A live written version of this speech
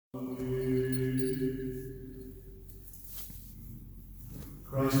Christ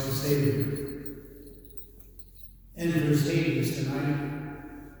the Savior enters Hades tonight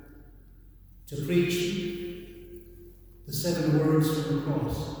to preach the 7 words from the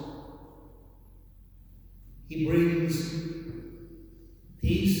cross. He brings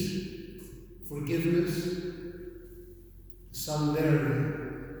peace, forgiveness, solidarity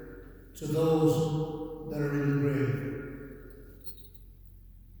to those that are in the grave.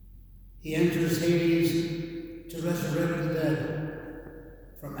 He enters Hades to resurrect the dead,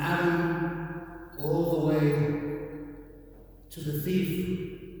 from Adam all the way to the thief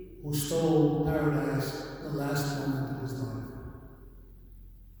who stole paradise the last moment of his life.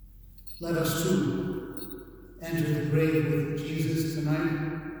 Let us too enter the grave with Jesus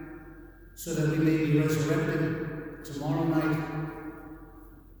tonight, so that we may be resurrected tomorrow night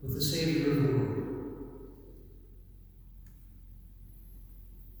with the Savior of the world.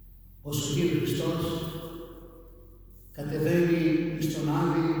 Ο Κύριος Χριστός κατεβαίνει στον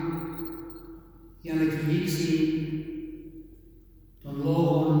Άδη για να κηρύξει των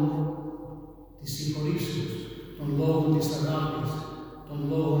λόγων της συγχωρήσεως, των λόγων της αγάπης, των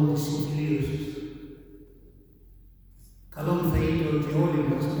λόγων της συμφιλίωσης. Καλόν θα είναι και όλοι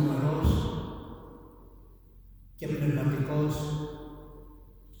μας νεαρός και πνευματικός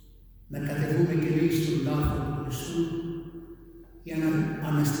να κατεβούμε κι εμείς στον τάφο του Χριστού για να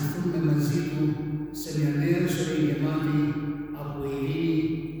αναστηθούμε μαζί του σε μια νέα ζωή γεμάτη από ειρήνη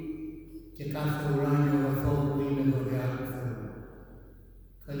και κάθε ουράνιο αγαθό που είναι δωρεά του Θεού.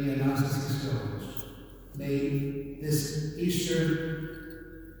 Καλή Ανάσταση σε όλους. May this Easter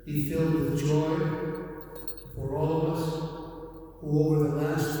be filled with joy for all of us who over the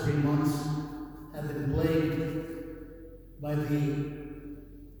last 3 months have been plagued by the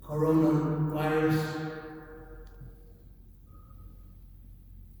coronavirus.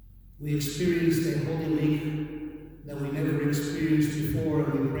 We experienced a Holy Week that we never experienced before,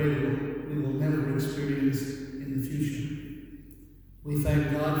 and we pray we will never experience in the future. We thank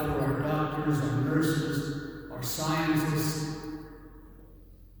God for our doctors, our nurses, our scientists,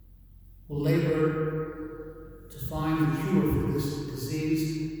 who labor to find a cure for this disease,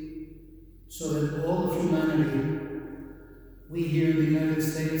 so that all of humanity, we here in the United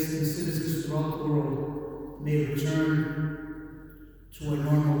States and citizens throughout the world, may return to a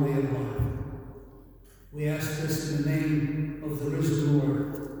normal way of life. We ask this in the name of the risen Lord,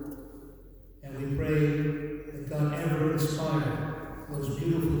 and we pray that God ever inspire those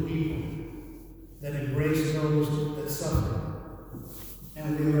beautiful people that embrace those that suffer. And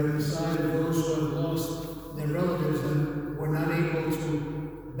we are at the side of those who have lost their relatives and were not able to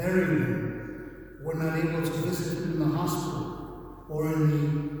bury them, were not able to visit them in the hospital or in the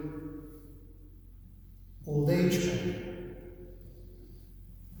old age home.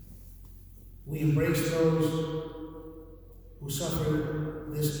 We embrace those who suffered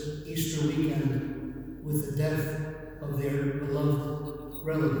this Easter weekend with the death of their beloved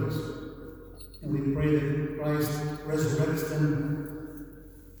relatives. And we pray that Christ resurrects them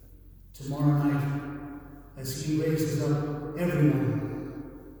tomorrow night as he raises up everyone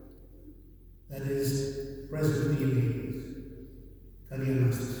that is presently in Hades.